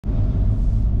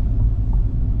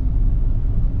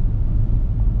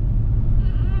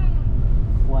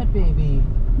baby.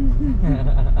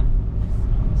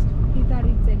 He thought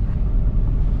he'd say hi.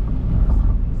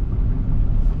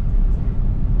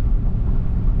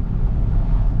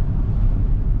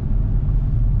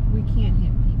 We can't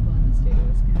hit people in the state of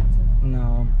Wisconsin.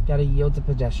 No, gotta yield to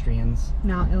pedestrians.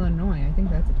 Now, Illinois, I think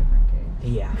that's a different case.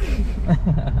 Yeah.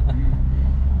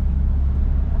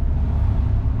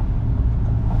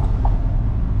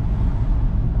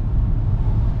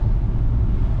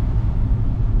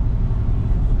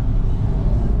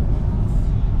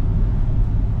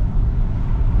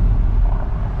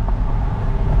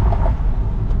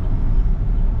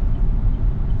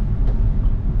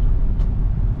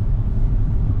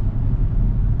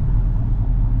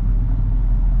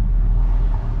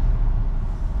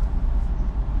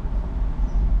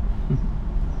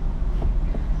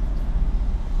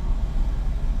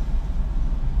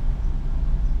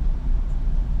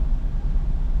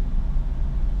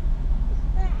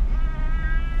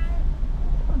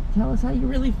 Tell us how you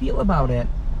really feel about it.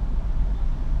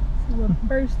 So,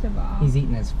 first of all, He's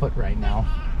eating his foot right now.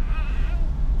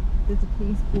 does it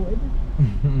taste good?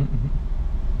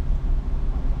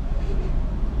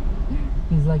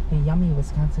 He's like, the yummy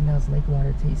Wisconsin Dells lake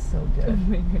water tastes so Oh good.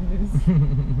 my goodness.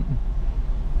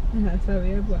 And that's why we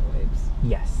have wet wipes.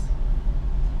 Yes.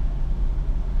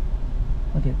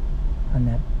 Look at on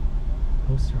that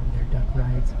poster over there, duck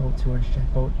rides, boat tours,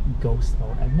 jet boat, ghost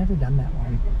boat. I've never done that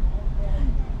one.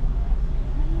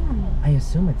 I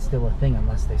assume it's still a thing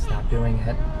unless they stop doing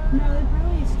it. No, they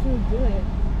probably still do it.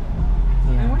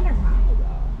 Yeah. I wonder how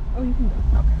though. Oh, you can go.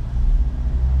 Okay.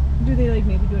 Do they like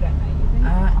maybe do it at night, you think?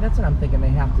 That's what I'm thinking. They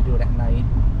have to do it at night.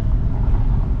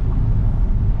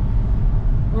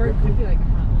 Or it could be like a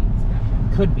Halloween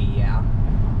special. Could be, yeah.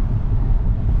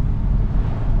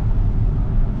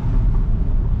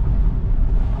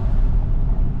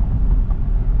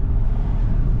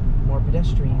 More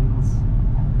pedestrians.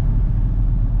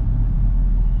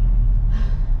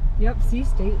 Yep, see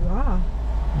state law.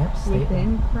 Yep, state.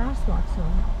 Within crosswalk, so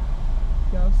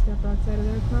y'all step outside of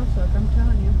their crosswalk, I'm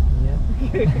telling you. Yep. I'm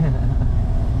kidding, I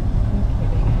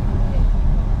don't hit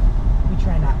people. We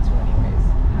try not to anyways.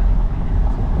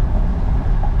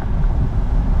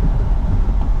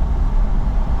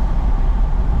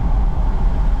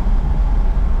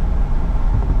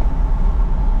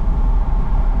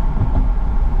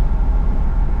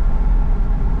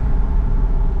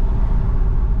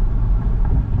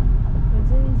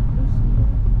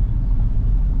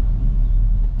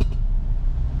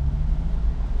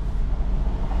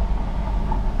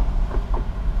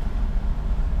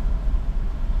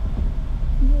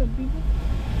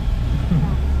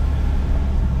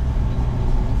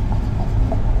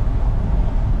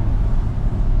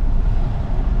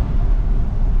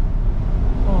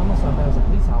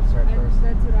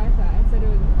 That's what I thought. I said it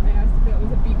was. I asked if it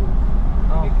was a beagle.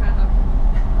 Oh. Like a cop,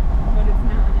 but it's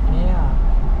not. Yeah.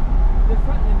 The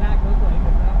front and the back look like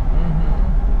it though.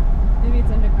 Mm-hmm. Maybe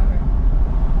it's undercover.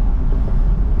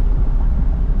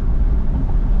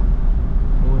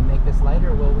 Will we make this light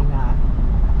or will we not?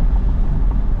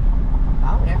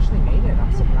 Oh, we actually made it.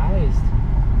 I'm surprised.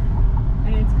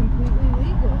 And it's completely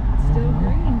legal. It's still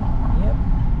green. Yep.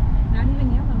 Not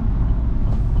even yellow.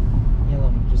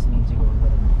 Yellow just means you go a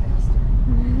little bit faster.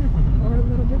 Or a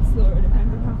little bit slower,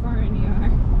 depends on how far in you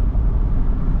are.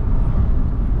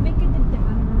 Making the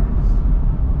dollars.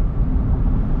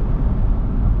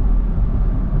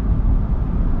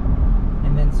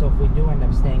 And then, so if we do end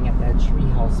up staying at that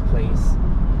treehouse place,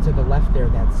 to the left there,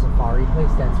 that safari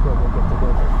place, that's where we'll get to go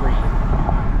for free.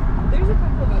 There's a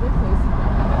couple of other places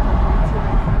that have it for free too.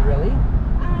 Really?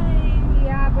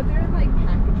 Yeah, but they're like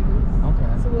packages. Okay.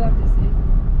 So we'll have to see.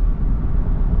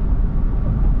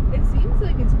 It seems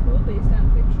like it's cool based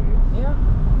on pictures. Yeah.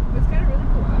 It's got a really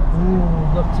cool outside.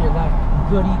 Ooh, look to your left.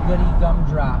 Goody, goody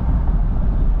gumdrop.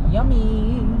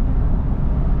 Yummy.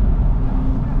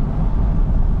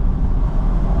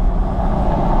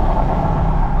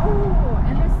 Oh,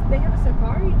 and they have a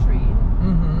safari train.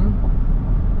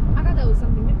 Mm-hmm. I thought that was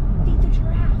something to feed the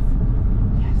giraffe.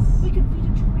 Yes. We could feed a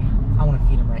giraffe. I want to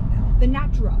feed him right now. The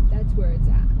Natra, that's where it's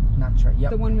at. Not sure.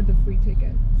 Yep. The one with the free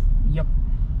tickets. Yep.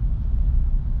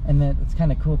 And then it's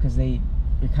kind of cool because you're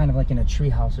kind of like in a tree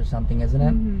house or something, isn't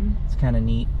it? Mm-hmm. It's kind of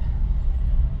neat.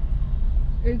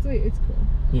 It's cool.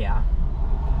 Yeah.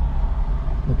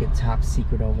 Look at Top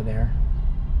Secret over there.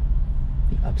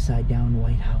 The upside down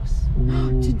White House.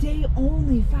 Ooh. Today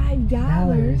only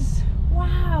 $5.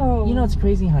 Wow. You know, it's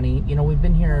crazy, honey. You know, we've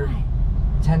been here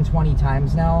 10, 20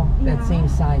 times now. Yeah. That same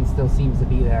sign still seems to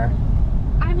be there.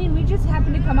 I mean, we just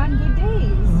happen to come on good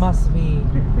days. Must be.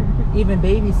 Even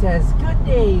baby says, good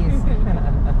days.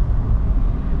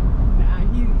 Nah,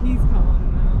 he's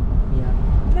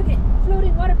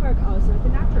park also at the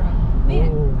Natura.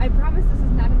 Man, Ooh. I promise this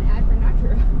is not an ad for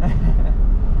Natura.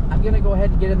 I'm gonna go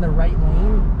ahead and get in the right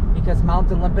lane because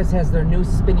Mount Olympus has their new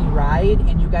spinny ride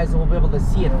and you guys will be able to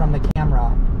see it from the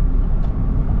camera.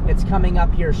 It's coming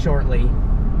up here shortly.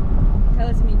 Tell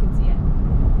us when you can see it.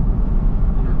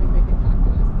 I don't think they can talk to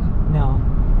us though. No.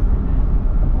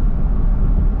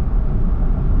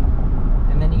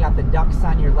 And then you got the ducks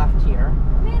on your left here.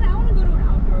 Man, I want to go to an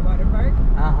outdoor water park.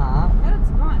 Uh-huh. That looks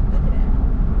fun. Look at it.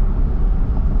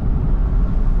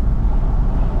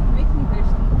 It makes me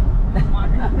thirsty. I'm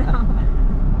watering now.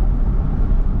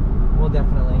 We'll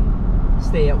definitely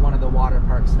stay at one of the water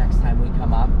parks next time we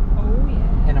come up Oh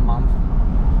yeah. in a month.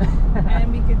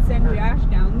 And we could send Josh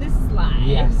down this slide.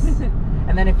 Yes.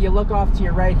 And then if you look off to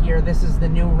your right here, this is the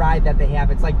new ride that they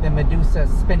have. It's like the Medusa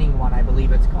spinning one, I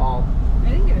believe it's called. I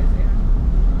think it is, yeah.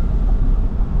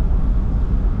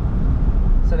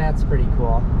 So that's pretty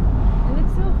cool. It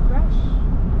looks so fresh.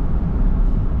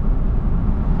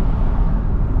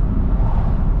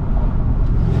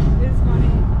 It's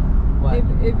funny. What?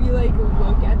 If you like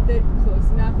look at it close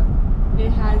enough, it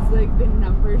has like the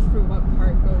numbers for what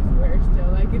part goes where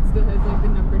still. Like it still has like the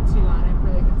number 2 on it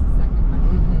for like it's the second one.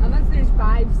 Mhm. Unless there's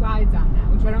 5 slides on that,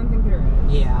 which I don't think there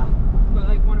is. Yeah. But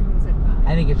like one of them said 5.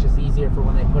 I think it's just easier for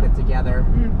when they put it together.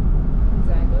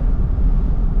 Exactly.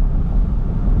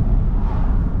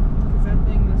 Because that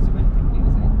thing must have been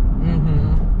confusing.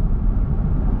 Mm-hmm.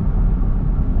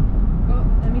 Oh,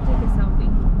 let me take a selfie.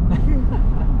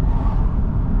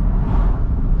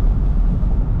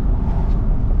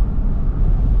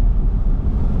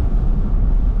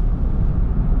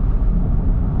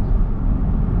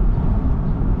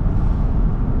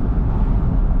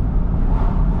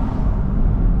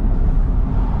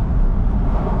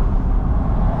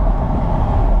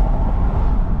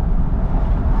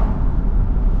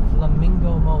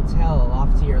 Flamingo Motel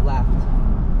off to your left.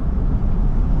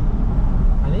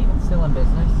 Are they even still in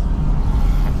business?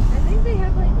 I think they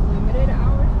have like limited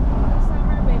hours for the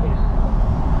summer. Maybe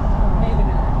not. Maybe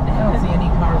not. I don't see any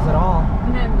cars at all.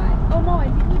 Never mind. Oh no, I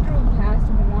think we drove past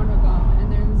one of them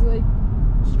and there was like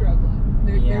struggling.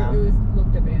 Yeah. It was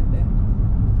looked abandoned.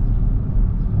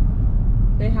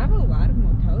 They have a lot of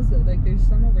motels though. Like there's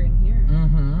some over in here.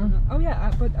 Mm-hmm. Oh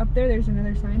yeah, but up there there's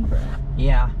another sign for it.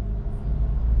 Yeah.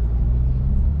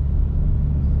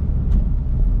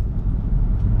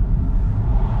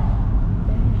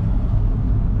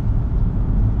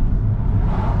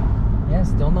 Yeah,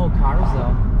 still no cars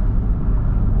though.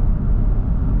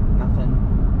 Nothing.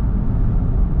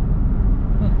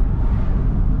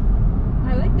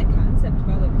 I like the concept of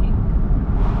all the pink.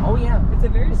 Oh yeah. It's a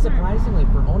very smart. Surprisingly,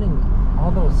 for owning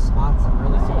all those spots, I'm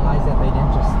really surprised that they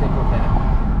didn't just stick with it.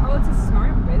 Oh, it's a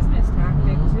smart business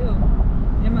tactic too.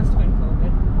 It must have been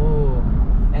COVID. Oh,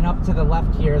 and up to the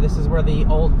left here, this is where the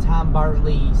old Tom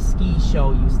Bartley ski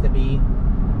show used to be.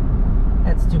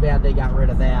 That's too bad they got rid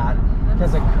of that.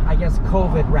 Because I guess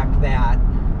COVID wrecked that.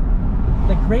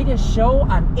 The greatest show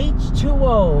on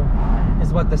H2O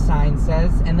is what the sign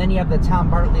says. And then you have the Tom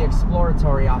Bartley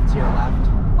Exploratory off to your left.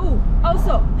 Oh,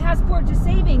 also, passport to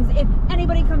savings. If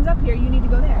anybody comes up here, you need to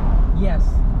go there. Yes,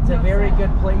 it's a very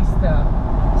good place to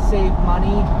save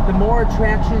money. The more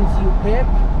attractions you pick,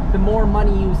 the more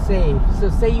money you save. So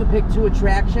say you pick 2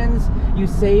 attractions, you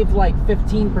save like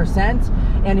 15%.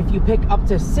 And if you pick up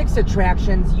to 6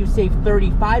 attractions, you save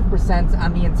 35%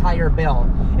 on the entire bill.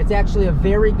 It's actually a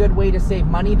very good way to save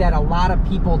money that a lot of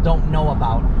people don't know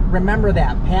about. Remember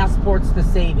that, passports to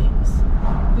savings.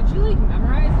 Did you like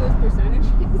memorize those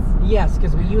percentages? Yes,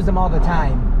 because we use them all the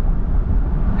time.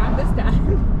 Not this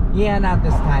time. Yeah, not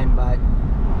this time, but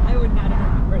I would not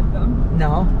have remembered them.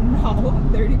 no. No,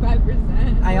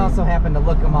 35%. I also happened to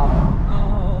look them up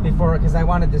Oh. before because I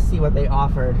wanted to see what they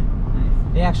offered.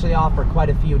 Nice. They actually offer quite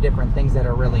a few different things that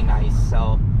are really nice.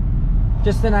 So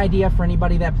just an idea for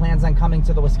anybody that plans on coming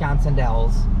to the Wisconsin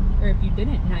Dells. Or if you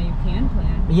didn't, now you can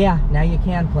plan. Yeah, now you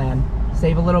can plan.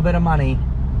 Save a little bit of money.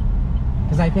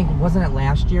 Because I think, wasn't it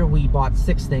last year we bought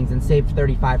 6 things and saved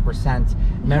 35%?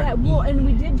 Yeah, well, and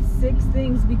we did 6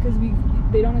 things because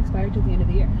they don't expire till the end of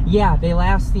the year. Yeah, they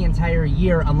last the entire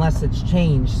year unless it's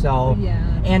changed. So Yeah.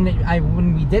 and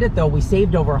when we did it though, we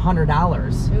saved over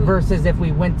 $100 Ooh. versus if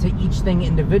we went to each thing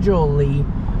individually,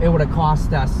 it would have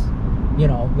cost us, you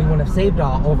know, we wouldn't have saved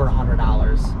over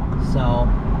 $100. So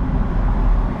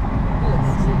It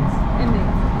makes sense.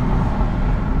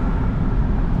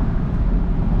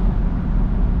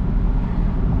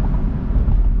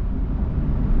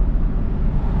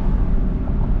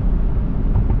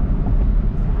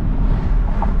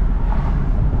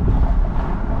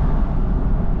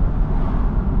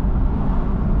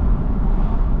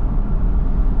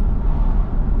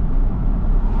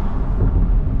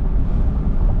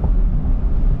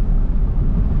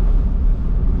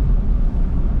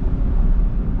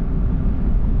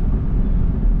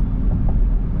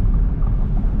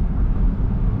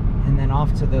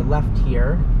 off to the left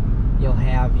here, you'll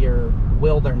have your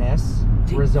wilderness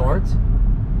resort.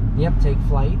 Yep, take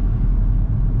flight.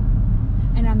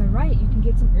 And on the right, you can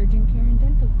get some urgent care and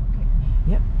dental care.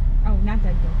 Yep. Oh, not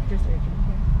dental, just urgent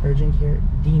care. Urgent care,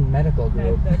 Dean Medical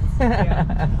Group.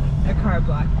 Yeah. A car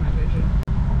blocked my vision.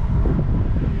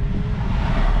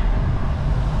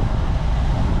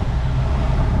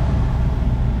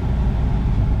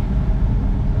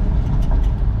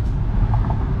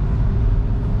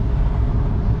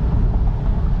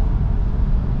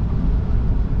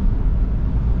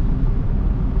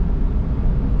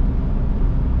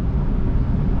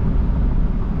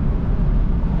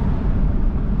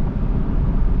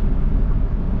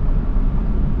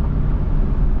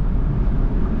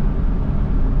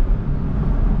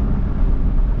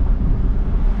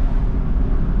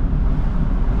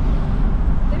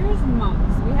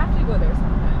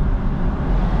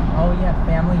 Oh yeah,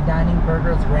 family dining,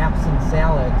 burgers, wraps, and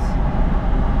salads.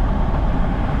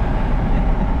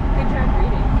 Good job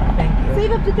reading. Thank you.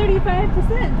 Save up to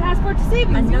 35%. Passport to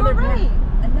savings. You were right.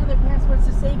 Another passports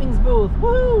to savings booth.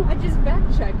 Woo! I just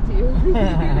fact checked you. You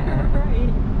were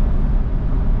right.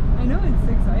 I know it's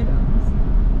 6 items.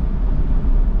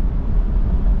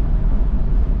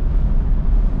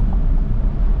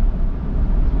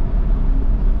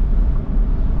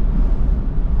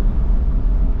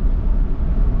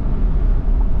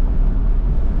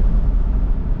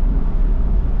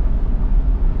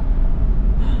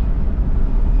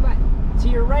 To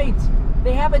your right,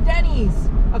 they have a Denny's,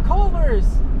 a Culver's.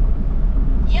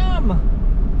 Yum!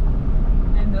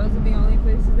 And those are the only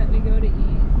places that we go to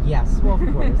eat. Yes, well,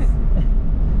 of course.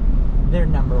 They're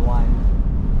number one.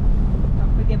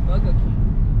 Don't forget Burger King.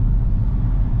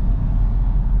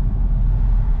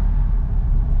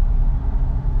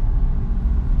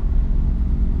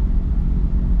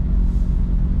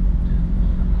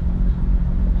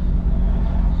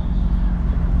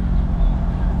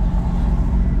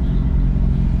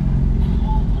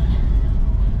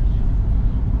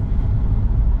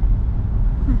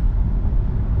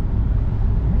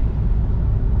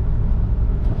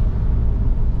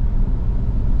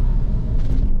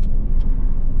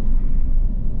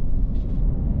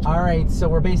 Alright, so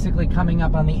we're basically coming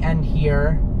up on the end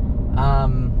here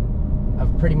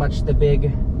of pretty much the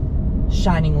big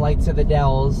shining lights of the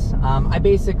Dells. I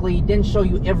basically didn't show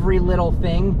you every little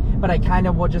thing, but I kind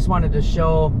of just wanted to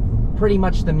show pretty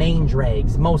much the main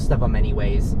drags, most of them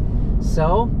anyways.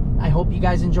 So, I hope you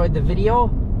guys enjoyed the video,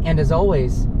 and as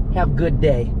always, have a good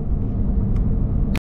day.